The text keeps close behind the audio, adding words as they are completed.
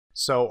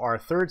So our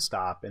third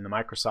stop in the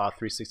Microsoft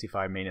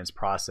 365 maintenance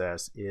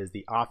process is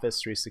the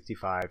Office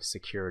 365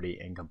 Security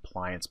and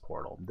Compliance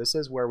Portal. This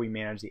is where we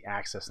manage the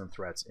access and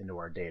threats into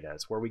our data.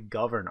 It's where we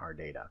govern our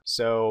data.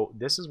 So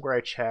this is where I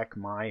check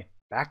my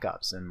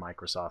backups in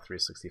Microsoft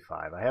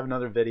 365. I have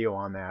another video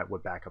on that,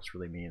 what backups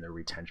really mean, their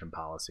retention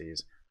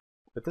policies.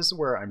 But this is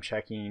where I'm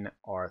checking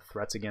our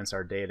threats against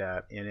our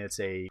data, and it's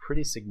a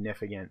pretty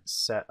significant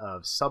set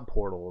of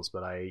subportals,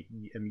 but I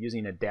am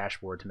using a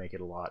dashboard to make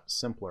it a lot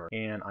simpler,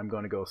 and I'm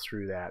going to go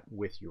through that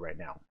with you right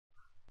now.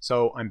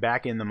 So I'm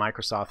back in the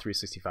Microsoft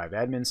 365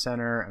 Admin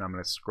Center, and I'm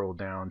going to scroll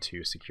down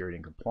to Security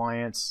and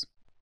Compliance,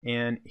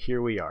 and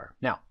here we are.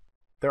 Now,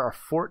 there are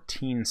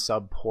 14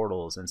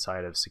 subportals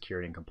inside of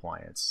Security and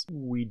Compliance.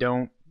 We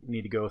don't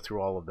need to go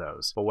through all of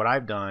those. But what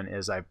I've done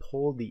is I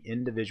pulled the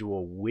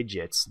individual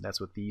widgets,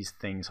 that's what these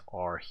things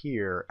are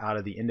here, out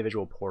of the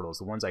individual portals,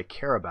 the ones I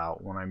care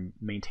about when I'm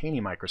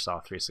maintaining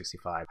Microsoft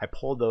 365. I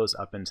pulled those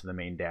up into the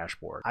main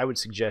dashboard. I would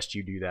suggest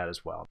you do that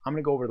as well. I'm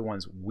going to go over the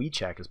ones we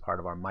check as part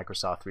of our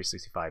Microsoft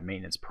 365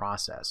 maintenance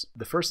process.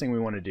 The first thing we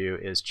want to do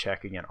is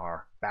check again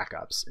our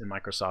backups in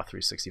Microsoft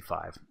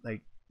 365.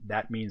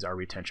 That means our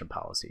retention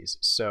policies.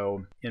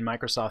 So in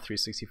Microsoft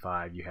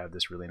 365, you have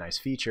this really nice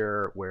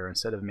feature where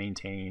instead of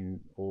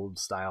maintaining old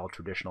style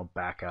traditional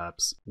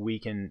backups, we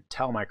can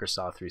tell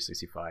Microsoft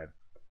 365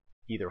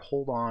 either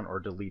hold on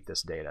or delete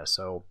this data.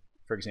 So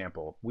for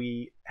example,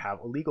 we have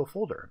a legal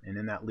folder, and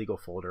in that legal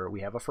folder, we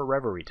have a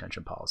forever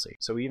retention policy.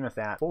 So even if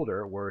that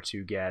folder were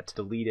to get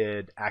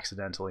deleted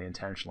accidentally,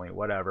 intentionally,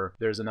 whatever,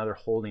 there's another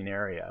holding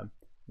area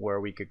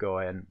where we could go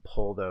ahead and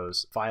pull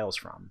those files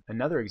from.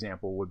 Another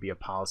example would be a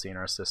policy in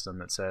our system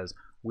that says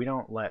we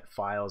don't let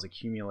files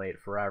accumulate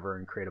forever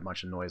and create a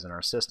bunch of noise in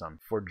our system.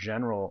 For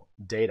general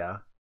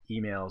data,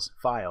 emails,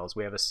 files,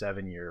 we have a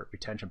 7-year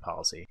retention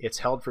policy. It's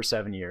held for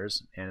 7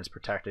 years and is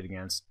protected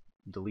against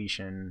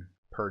deletion,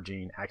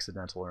 purging,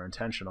 accidental or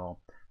intentional,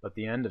 but at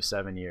the end of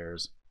 7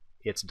 years,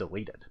 it's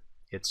deleted.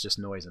 It's just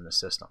noise in the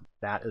system.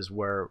 That is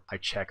where I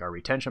check our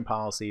retention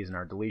policies and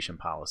our deletion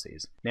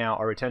policies. Now,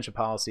 our retention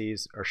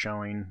policies are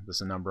showing, this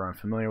is a number I'm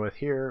familiar with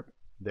here.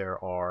 There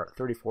are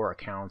 34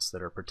 accounts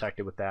that are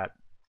protected with that.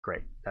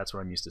 Great, that's what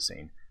I'm used to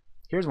seeing.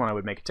 Here's one I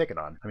would make a ticket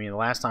on. I mean, the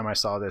last time I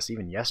saw this,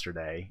 even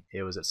yesterday,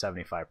 it was at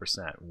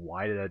 75%.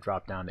 Why did it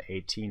drop down to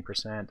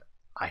 18%?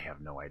 I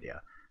have no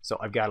idea. So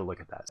I've got to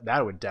look at that.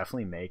 That would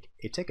definitely make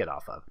a ticket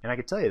off of. And I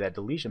can tell you that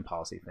deletion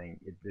policy thing,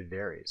 it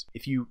varies.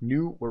 If you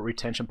knew what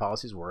retention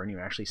policies were and you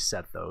actually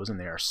set those, and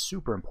they are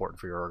super important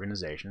for your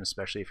organization,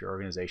 especially if your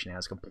organization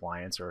has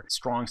compliance or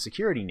strong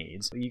security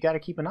needs, you got to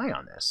keep an eye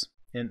on this.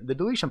 And the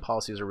deletion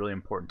policies are really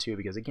important too,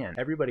 because again,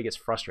 everybody gets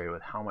frustrated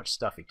with how much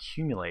stuff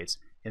accumulates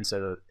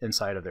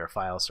inside of their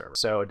file server.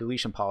 So a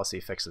deletion policy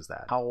fixes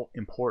that. How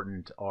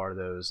important are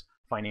those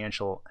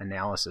financial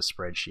analysis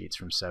spreadsheets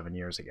from 7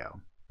 years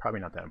ago? Probably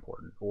not that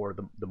important, or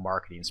the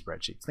marketing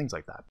spreadsheets, things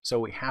like that. So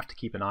we have to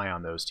keep an eye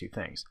on those two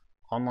things.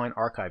 Online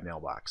archive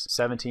mailbox,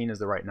 17 is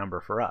the right number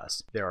for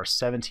us. There are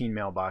 17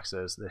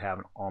 mailboxes that have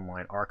an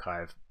online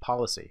archive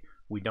policy.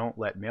 We don't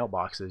let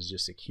mailboxes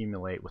just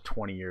accumulate with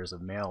 20 years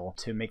of mail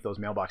to make those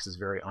mailboxes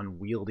very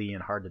unwieldy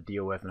and hard to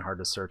deal with and hard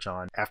to search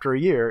on. After a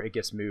year, it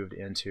gets moved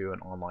into an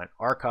online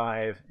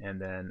archive,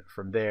 and then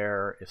from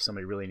there, if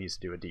somebody really needs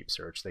to do a deep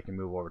search, they can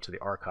move over to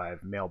the archive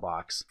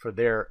mailbox for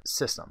their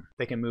system.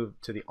 They can move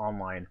to the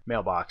online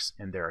mailbox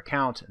in their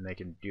account, and they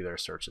can do their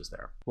searches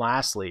there.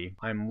 Lastly,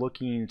 I'm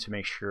looking to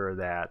make sure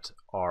that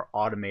our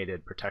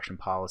automated protection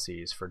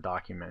policies for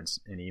documents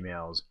and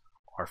emails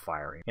are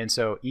firing. And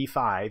so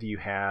E5, you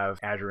have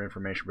Azure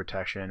Information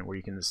Protection where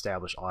you can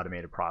establish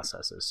automated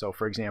processes. So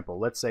for example,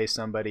 let's say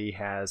somebody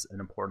has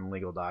an important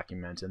legal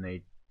document and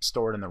they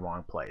store it in the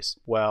wrong place.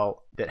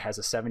 Well, that has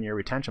a 7-year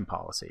retention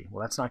policy.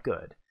 Well, that's not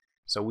good.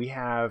 So we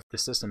have the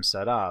system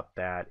set up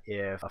that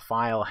if a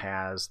file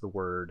has the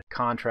word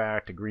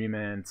contract,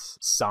 agreement,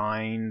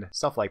 signed,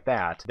 stuff like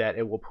that, that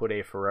it will put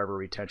a forever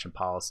retention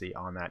policy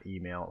on that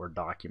email or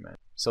document.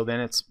 So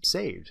then it's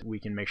saved. We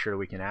can make sure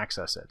we can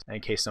access it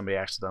in case somebody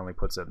accidentally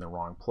puts it in the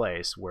wrong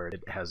place where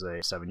it has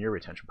a 7-year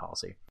retention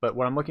policy. But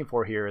what I'm looking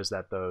for here is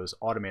that those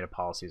automated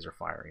policies are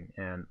firing,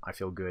 and I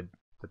feel good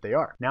that they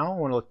are. Now I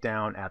want to look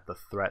down at the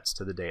threats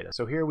to the data.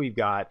 So here we've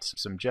got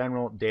some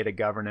general data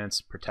governance,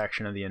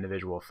 protection of the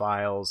individual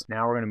files.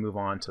 Now we're going to move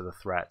on to the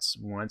threats.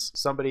 Once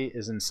somebody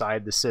is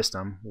inside the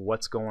system,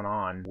 what's going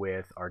on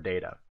with our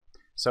data?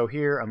 So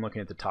here I'm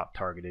looking at the top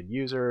targeted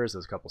users.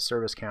 There's a couple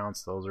service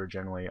counts. Those are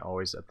generally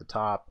always at the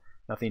top.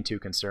 Nothing too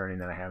concerning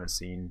that I haven't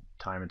seen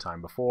time and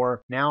time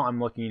before. Now I'm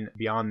looking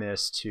beyond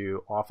this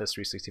to Office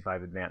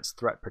 365 Advanced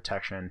Threat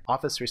Protection.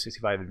 Office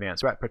 365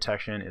 Advanced Threat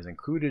Protection is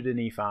included in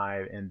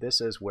E5, and this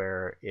is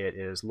where it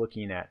is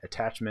looking at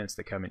attachments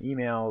that come in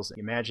emails.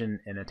 Imagine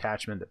an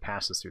attachment that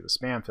passes through the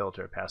spam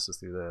filter, passes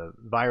through the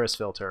virus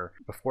filter.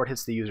 Before it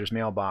hits the user's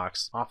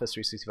mailbox, Office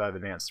 365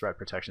 Advanced Threat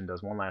Protection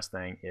does one last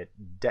thing. It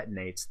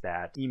detonates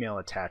that email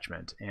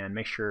attachment and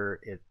makes sure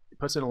it It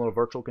puts it in a little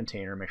virtual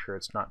container, make sure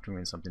it's not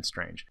doing something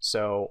strange.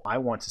 So I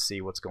want to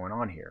see what's going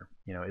on here.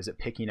 You know, is it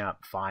picking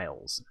up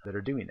files that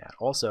are doing that?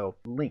 Also,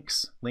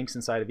 links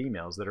inside of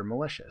emails that are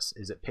malicious.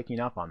 Is it picking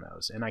up on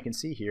those? And I can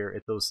see here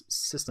if those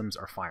systems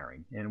are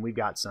firing. And we've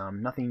got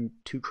nothing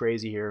too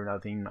crazy here,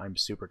 nothing I'm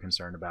super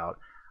concerned about.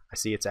 I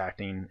see it's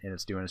acting and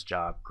it's doing its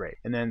job, great.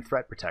 And then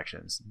threat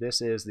protections.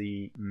 This is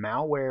the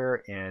malware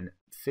and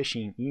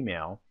phishing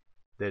email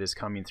that is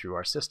coming through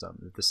our system,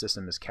 that the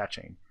system is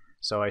catching.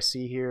 So I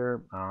see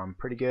here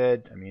pretty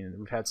good. I mean,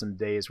 we've had some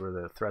days where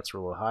the threats were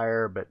a little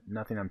higher, but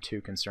nothing I'm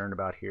too concerned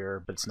about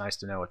here, but it's nice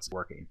to know it's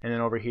working. And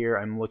then over here,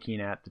 I'm looking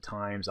at the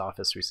Times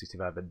Office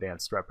 365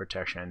 Advanced Threat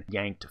Protection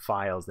yanked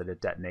files that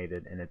it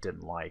detonated and it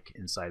didn't like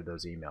inside of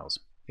those emails.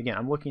 Again,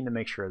 I'm looking to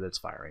make sure that it's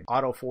firing.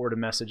 Auto-forwarded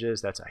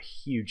messages, that's a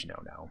huge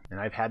no-no. And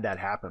I've had that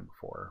happen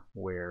before,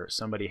 where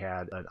somebody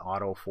had an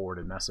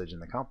auto-forwarded message in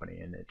the company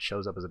and it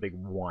shows up as a big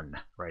 1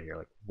 right here,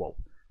 like, whoa.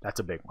 That's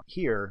a big one.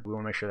 Here, we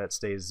want to make sure that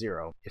stays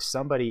 0. If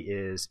somebody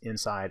is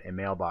inside a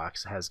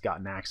mailbox, has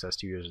gotten access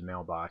to your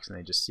mailbox, and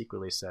they just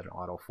secretly set an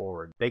auto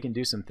forward, they can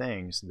do some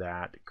things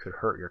that could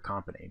hurt your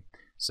company.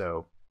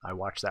 So I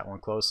watch that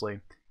one closely.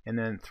 And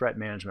then threat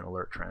management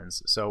alert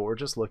trends. So we're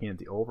just looking at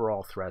the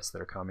overall threats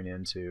that are coming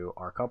into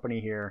our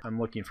company here. I'm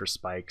looking for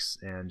spikes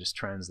and just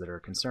trends that are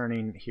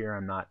concerning. Here,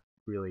 I'm not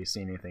really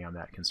seeing anything I'm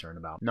that concerned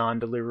about.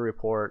 Non-delivery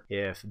report,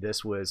 if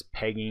this was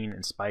pegging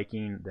and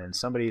spiking, then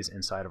somebody's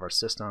inside of our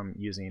system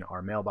using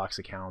our mailbox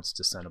accounts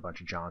to send a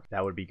bunch of junk.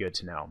 That would be good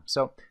to know.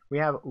 So we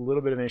have a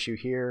little bit of an issue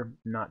here,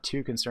 not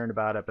too concerned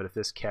about it, but if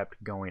this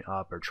kept going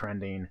up or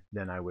trending,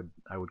 then I would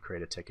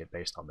create a ticket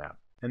based on that.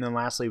 And then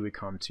lastly, we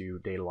come to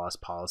data loss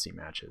policy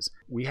matches.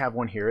 We have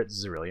one here at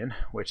Zillion,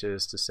 which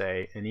is to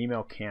say an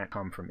email can't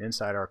come from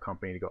inside our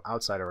company to go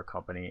outside our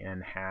company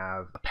and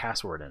have a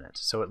password in it.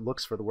 So it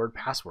looks for the word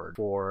password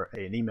for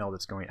an email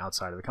that's going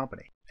outside of the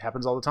company. It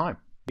happens all the time.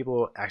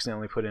 People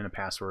accidentally put in a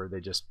password.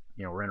 They just,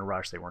 were in a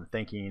rush. They weren't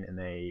thinking, and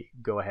they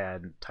go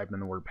ahead and type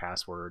in the word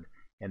password,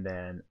 and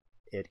then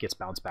it gets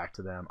bounced back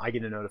to them. I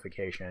get a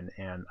notification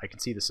and I can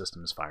see the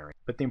system is firing.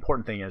 But the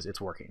important thing is it's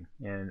working.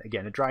 And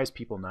again, it drives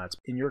people nuts.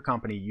 In your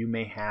company, you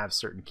may have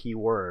certain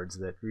keywords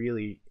that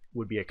really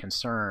would be a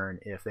concern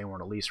if they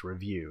weren't at least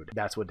reviewed.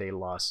 That's what data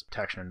loss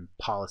protection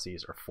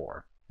policies are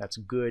for. That's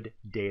good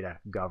data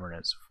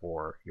governance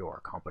for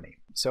your company.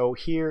 So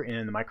here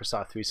in the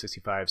Microsoft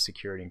 365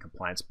 Security and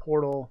Compliance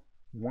Portal,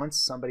 once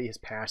somebody has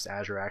passed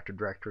Azure Active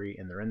Directory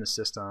and they're in the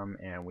system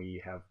and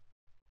we have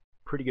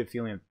pretty good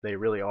feeling that they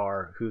really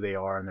are who they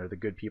are and they're the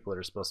good people that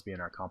are supposed to be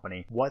in our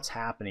company. What's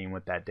happening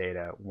with that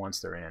data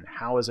once they're in?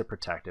 How is it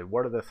protected?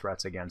 What are the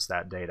threats against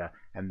that data?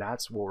 And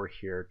that's what we're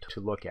here to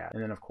look at.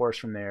 And then of course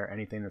from there,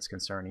 anything that's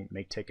concerning,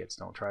 make tickets.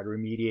 Don't try to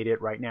remediate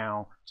it right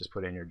now. Just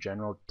put it in your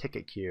general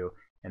ticket queue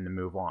and then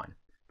move on.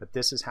 But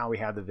this is how we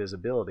have the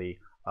visibility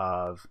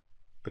of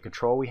the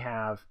control we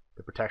have,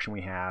 the protection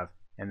we have,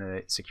 and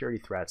the security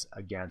threats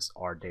against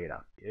our data.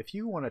 If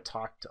you want to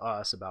talk to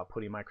us about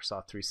putting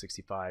Microsoft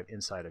 365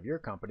 inside of your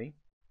company,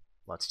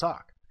 let's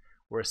talk.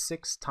 We're a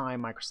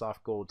 6-time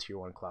Microsoft Gold Tier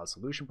 1 cloud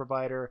solution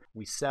provider.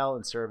 We sell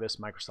and service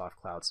Microsoft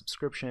Cloud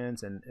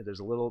subscriptions, and there's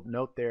a little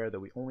note there that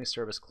we only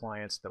service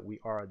clients that we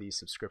are the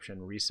subscription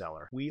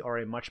reseller. We are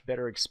a much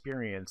better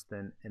experience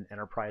than an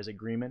enterprise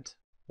agreement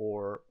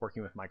or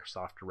working with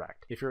Microsoft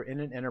Direct. If you're in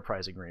an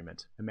enterprise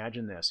agreement,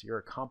 imagine this, you're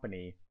a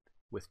company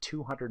with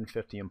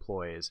 250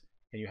 employees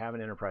and you have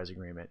an enterprise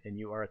agreement and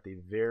you are at the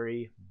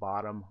very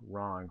bottom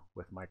rung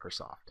with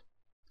Microsoft.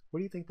 What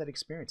do you think that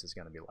experience is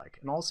going to be like?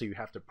 And also you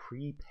have to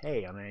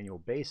prepay on an annual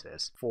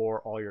basis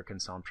for all your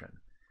consumption.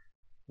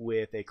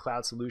 With a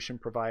cloud solution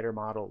provider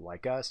model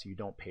like us, you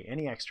don't pay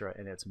any extra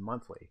and it's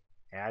monthly.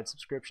 Add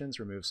subscriptions,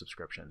 remove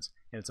subscriptions,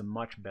 and it's a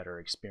much better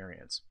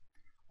experience.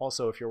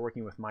 Also, if you're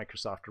working with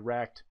Microsoft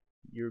Direct,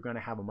 you're going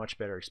to have a much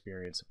better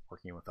experience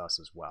working with us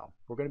as well.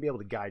 We're going to be able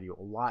to guide you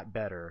a lot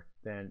better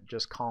than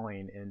just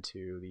calling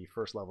into the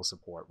first level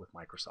support with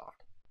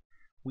Microsoft.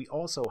 We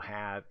also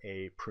have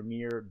a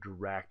premier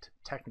direct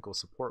technical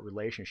support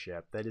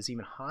relationship that is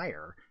even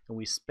higher and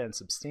we spend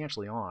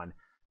substantially on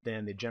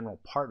than the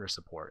general partner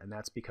support, and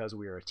that's because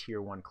we are a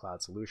Tier 1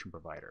 cloud solution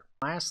provider.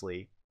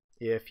 Lastly,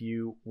 if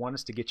you want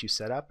us to get you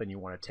set up and you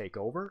want to take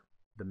over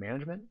the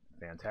management,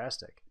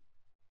 fantastic.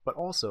 But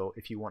also,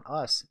 if you want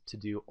us to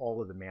do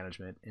all of the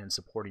management and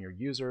supporting your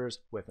users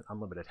with an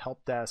unlimited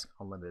help desk,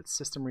 unlimited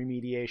system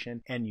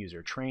remediation, end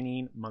user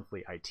training,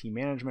 monthly IT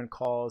management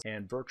calls,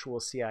 and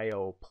virtual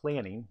CIO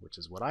planning, which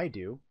is what I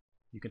do,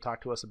 you can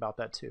talk to us about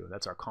that too.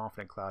 That's our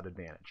Confident Cloud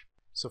Advantage.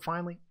 So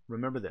finally,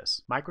 remember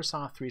this,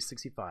 Microsoft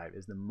 365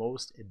 is the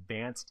most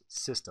advanced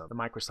system that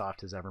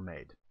Microsoft has ever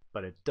made,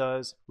 but it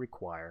does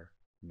require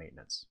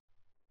maintenance.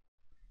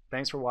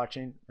 Thanks for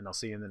watching, and I'll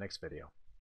see you in the next video.